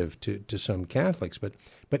 offensive to some Catholics, but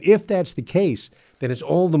if that's the case, then it's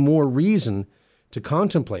all the more reason to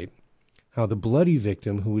contemplate how the bloody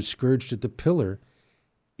victim who was scourged at the pillar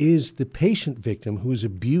is the patient victim who is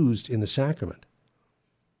abused in the sacrament.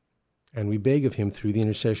 And we beg of him, through the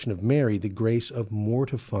intercession of Mary, the grace of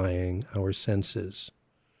mortifying our senses.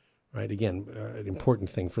 Right? Again, an important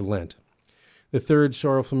thing for Lent. The third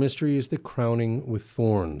sorrowful mystery is the crowning with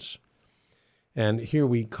thorns. And here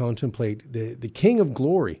we contemplate the King of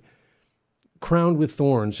Glory, crowned with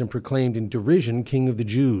thorns and proclaimed in derision King of the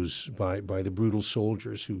Jews by the brutal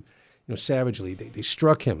soldiers who, savagely, they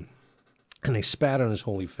struck him and they spat on his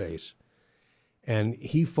holy face. And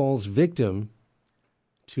he falls victim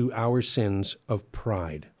to our sins of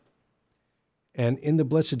pride. And in the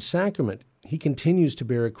Blessed Sacrament, he continues to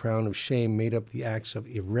bear a crown of shame made up the acts of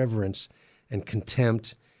irreverence and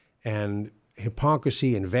contempt and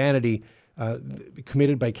hypocrisy and vanity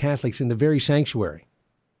committed by Catholics in the very sanctuary.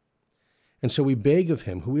 And so we beg of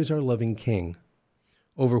him, who is our loving King,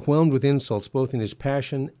 overwhelmed with insults both in his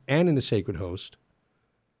passion and in the sacred host,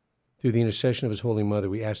 through the intercession of his Holy Mother,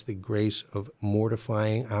 we ask the grace of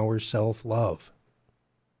mortifying our self-love.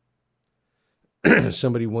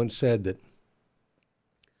 Somebody once said that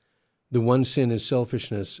the one sin is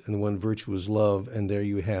selfishness and the one virtue is love, and there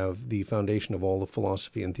you have the foundation of all the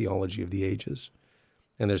philosophy and theology of the ages.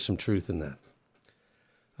 And there's some truth in that.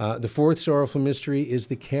 The fourth sorrowful mystery is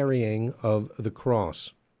the carrying of the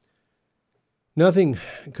cross. Nothing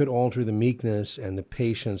could alter the meekness and the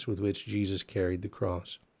patience with which Jesus carried the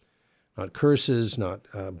cross. Not curses, not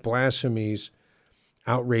blasphemies,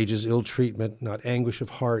 outrages, ill treatment, not anguish of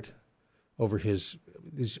heart over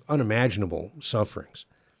these unimaginable sufferings.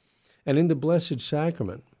 And in the Blessed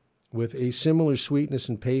Sacrament, with a similar sweetness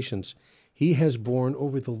and patience, he has borne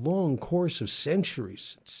over the long course of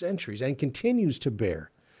centuries, and continues to bear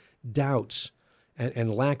doubts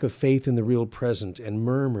and lack of faith in the real present, and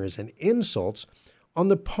murmurs and insults on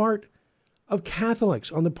the part of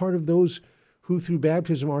Catholics, on the part of those who through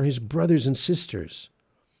baptism are his brothers and sisters.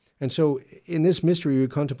 And so in this mystery, we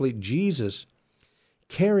contemplate Jesus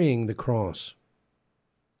carrying the cross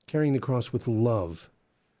with love,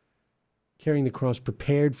 carrying the cross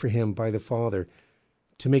prepared for him by the Father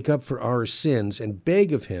to make up for our sins, and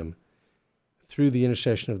beg of him, through the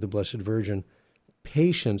intercession of the Blessed Virgin,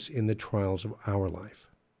 patience in the trials of our life.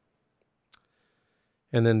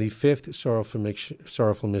 And then the fifth sorrowful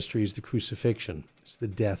mystery is the crucifixion. It's the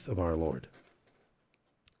death of our Lord.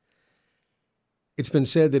 It's been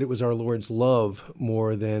said that it was our Lord's love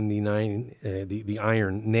more than the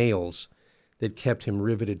iron nails that kept him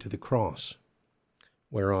riveted to the cross,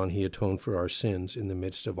 whereon he atoned for our sins in the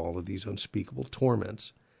midst of all of these unspeakable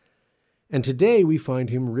torments. And today we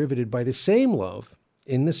find him riveted by the same love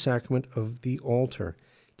in the sacrament of the altar,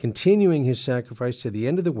 continuing his sacrifice to the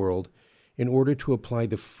end of the world in order to apply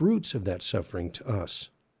the fruits of that suffering to us.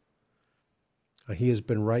 He has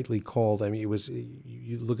been rightly called,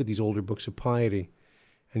 you look at these older books of piety,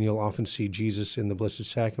 and you'll often see Jesus in the Blessed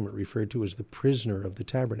Sacrament referred to as the prisoner of the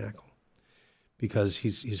tabernacle, because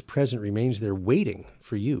his presence remains there waiting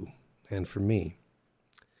for you and for me.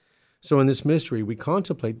 So in this mystery, we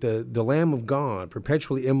contemplate the Lamb of God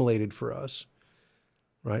perpetually immolated for us,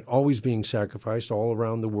 right? Always being sacrificed all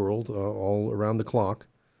around the world, all around the clock,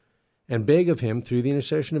 and beg of him, through the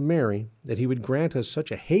intercession of Mary, that he would grant us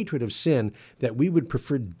such a hatred of sin that we would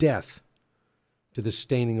prefer death to the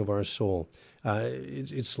staining of our soul.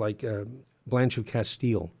 It's like Blanche of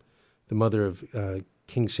Castile, the mother of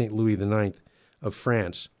King St. Louis IX of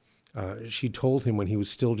France. She told him when he was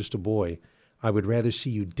still just a boy, "I would rather see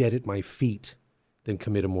you dead at my feet than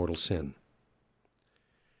commit a mortal sin."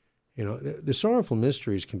 The sorrowful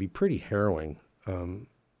mysteries can be pretty harrowing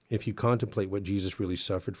if you contemplate what Jesus really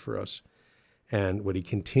suffered for us and what he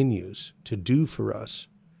continues to do for us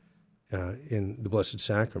in the Blessed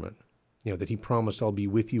Sacrament. That he promised, "I'll be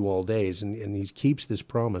with you all days," and he keeps this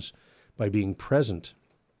promise by being present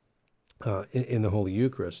in the Holy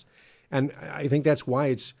Eucharist. And I think that's why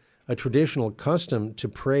it's a traditional custom to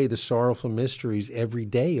pray the sorrowful mysteries every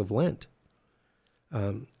day of Lent.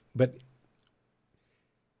 But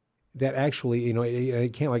that actually,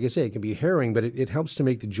 it can't, like I say, it can be harrowing, but it helps to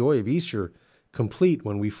make the joy of Easter complete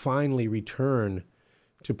when we finally return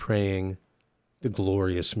to praying the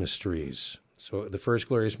glorious mysteries. So the first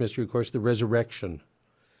glorious mystery, of course, the resurrection.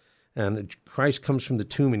 And Christ comes from the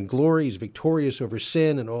tomb in glory. He's victorious over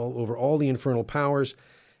sin and over all the infernal powers.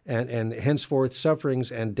 And henceforth,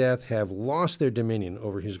 sufferings and death have lost their dominion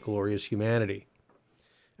over his glorious humanity.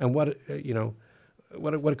 And what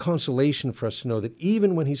a consolation for us to know that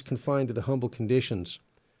even when he's confined to the humble conditions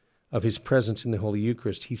of his presence in the Holy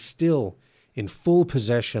Eucharist, he's still in full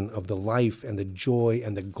possession of the life and the joy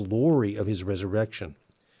and the glory of his resurrection.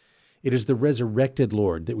 It is the resurrected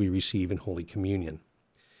Lord that we receive in Holy Communion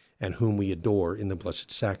and whom we adore in the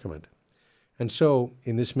Blessed Sacrament. And so,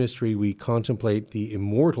 in this mystery, we contemplate the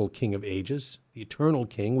immortal King of Ages, the eternal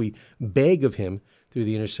King. We beg of him, through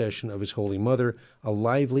the intercession of his Holy Mother, a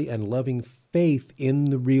lively and loving faith in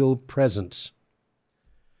the real presence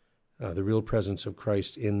of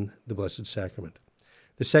Christ in the Blessed Sacrament.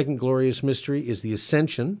 The second glorious mystery is the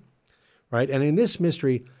Ascension, right? And in this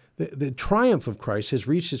mystery, the triumph of Christ has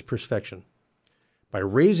reached its perfection. By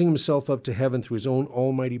raising himself up to heaven through his own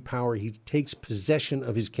almighty power, he takes possession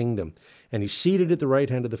of his kingdom, and he's seated at the right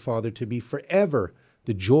hand of the Father to be forever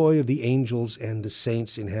the joy of the angels and the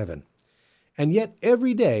saints in heaven. And yet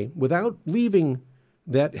every day, without leaving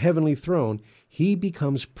that heavenly throne, he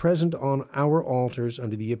becomes present on our altars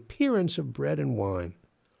under the appearance of bread and wine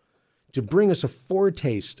to bring us a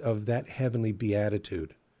foretaste of that heavenly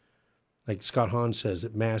beatitude. Like Scott Hahn says,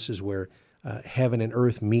 that Mass is where heaven and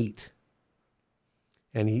earth meet.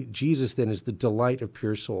 And Jesus then is the delight of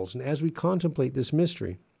pure souls. And as we contemplate this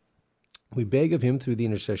mystery, we beg of him through the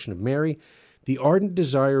intercession of Mary, the ardent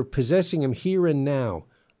desire of possessing him here and now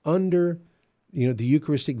under the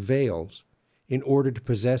Eucharistic veils in order to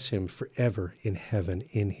possess him forever in heaven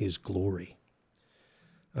in his glory.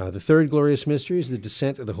 The third glorious mystery is the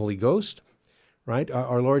descent of the Holy Ghost, right?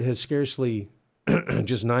 Our Lord has scarcely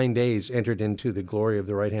just 9 days entered into the glory of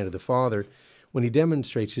the right hand of the Father when he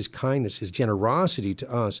demonstrates his kindness, his generosity to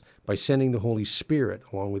us by sending the Holy Spirit,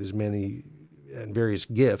 along with his many and various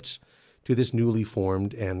gifts, to this newly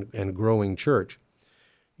formed and growing church.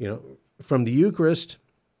 From the Eucharist,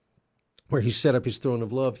 where he set up his throne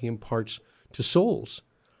of love, he imparts to souls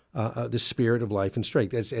the spirit of life and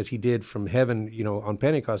strength, as he did from heaven, on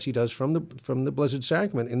Pentecost. He does from the Blessed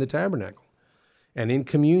Sacrament in the tabernacle and in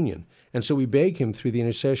communion. And so we beg him through the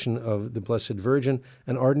intercession of the Blessed Virgin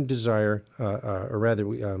an ardent desire,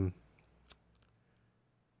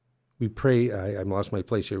 we pray, I've lost my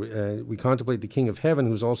place here, we contemplate the King of Heaven,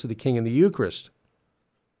 who's also the King in the Eucharist,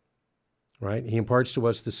 right? He imparts to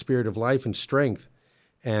us the spirit of life and strength,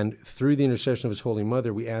 and through the intercession of his Holy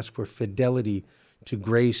Mother, we ask for fidelity to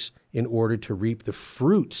grace in order to reap the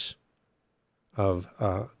fruits of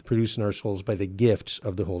produced in our souls by the gifts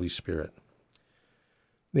of the Holy Spirit.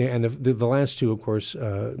 And the last two, of course,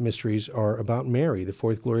 mysteries are about Mary. The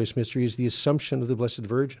fourth glorious mystery is the Assumption of the Blessed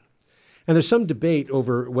Virgin. And there's some debate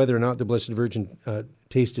over whether or not the Blessed Virgin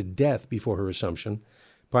tasted death before her Assumption.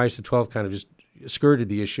 Pius XII kind of just skirted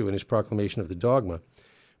the issue in his proclamation of the dogma.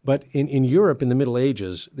 But in Europe in the Middle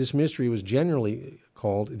Ages, this mystery was generally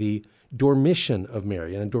called the Dormition of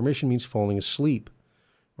Mary. And dormition means falling asleep,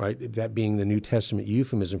 right? That being the New Testament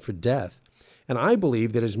euphemism for death. And I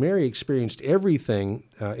believe that as Mary experienced everything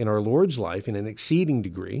in our Lord's life in an exceeding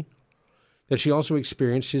degree, that she also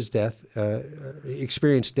experienced death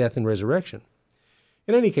and resurrection.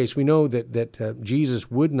 In any case, we know that Jesus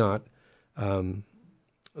would not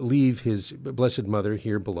leave his Blessed Mother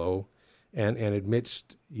here below, and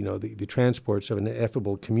amidst the transports of an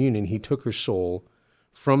ineffable communion, he took her soul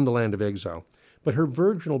from the land of exile. But her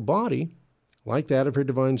virginal body, like that of her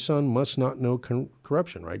divine Son, must not know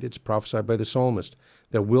corruption, right? It's prophesied by the psalmist,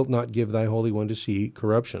 thou wilt not give thy Holy One to see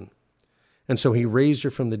corruption. And so he raised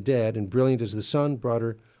her from the dead, and brilliant as the sun, brought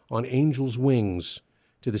her on angels' wings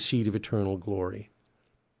to the seat of eternal glory.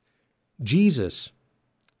 Jesus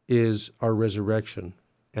is our resurrection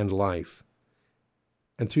and life.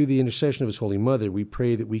 And through the intercession of his Holy Mother, we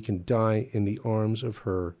pray that we can die in the arms of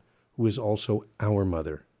her who is also our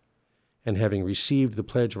mother, and having received the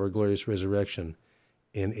pledge of our glorious resurrection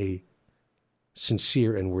in a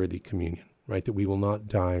sincere and worthy communion, right? That we will not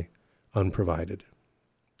die unprovided.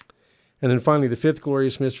 And then finally, the fifth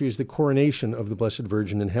glorious mystery is the coronation of the Blessed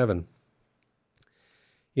Virgin in heaven.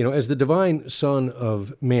 As the divine Son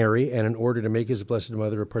of Mary, and in order to make his Blessed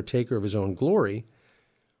Mother a partaker of his own glory,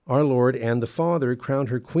 our Lord and the Father crowned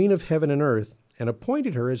her Queen of heaven and earth and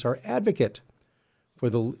appointed her as our advocate for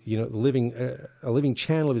the living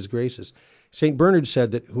channel of his graces. St. Bernard said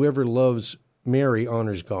that whoever loves Mary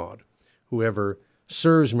honors God. Whoever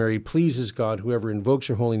serves Mary pleases God. Whoever invokes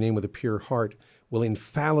her holy name with a pure heart will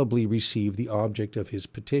infallibly receive the object of his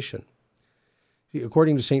petition.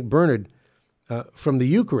 According to St. Bernard, from the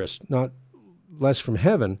Eucharist, not less from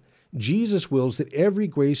heaven, Jesus wills that every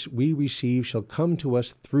grace we receive shall come to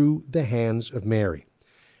us through the hands of Mary.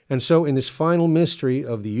 And so in this final mystery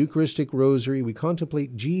of the Eucharistic Rosary, we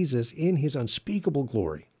contemplate Jesus in his unspeakable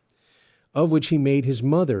glory, of which he made his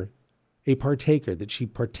mother a partaker, that she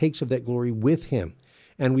partakes of that glory with him.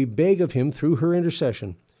 And we beg of him, through her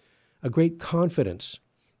intercession, a great confidence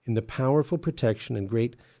in the powerful protection and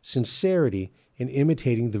great sincerity in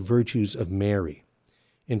imitating the virtues of Mary.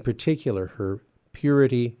 in particular her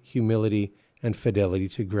purity, humility, and fidelity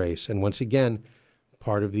to grace. And once again,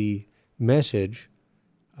 part of the message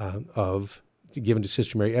given to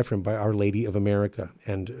Sister Mary Ephraim by Our Lady of America,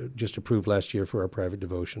 and just approved last year for our private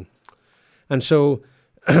devotion. And so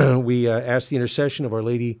we ask the intercession of Our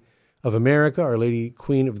Lady of America, Our Lady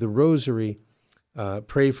Queen of the Rosary,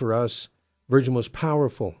 pray for us. Virgin Most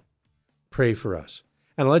Powerful, pray for us.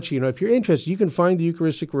 And I'll let you know, if you're interested, you can find the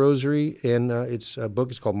Eucharistic Rosary in its book.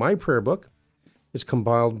 It's called My Prayer Book. It's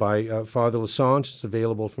compiled by Father Lassance. It's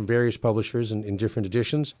available from various publishers in different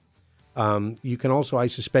editions. You can also, I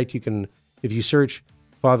suspect you can, if you search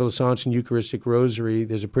Father Lassance and Eucharistic Rosary,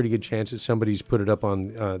 there's a pretty good chance that somebody's put it up on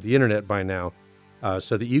the internet by now,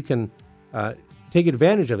 so that you can take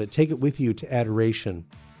advantage of it, take it with you to adoration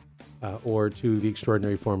or to the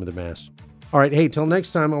extraordinary form of the Mass. All right, hey, till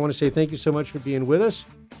next time, I want to say thank you so much for being with us.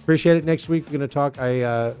 Appreciate it. Next week, we're going to talk,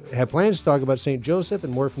 I have plans to talk about St. Joseph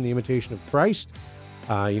and more from the Imitation of Christ,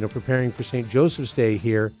 preparing for St. Joseph's Day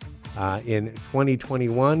here in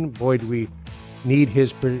 2021. Boy, do we need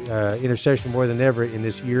his intercession more than ever in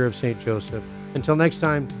this year of St. Joseph. Until next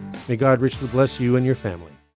time, may God richly bless you and your family.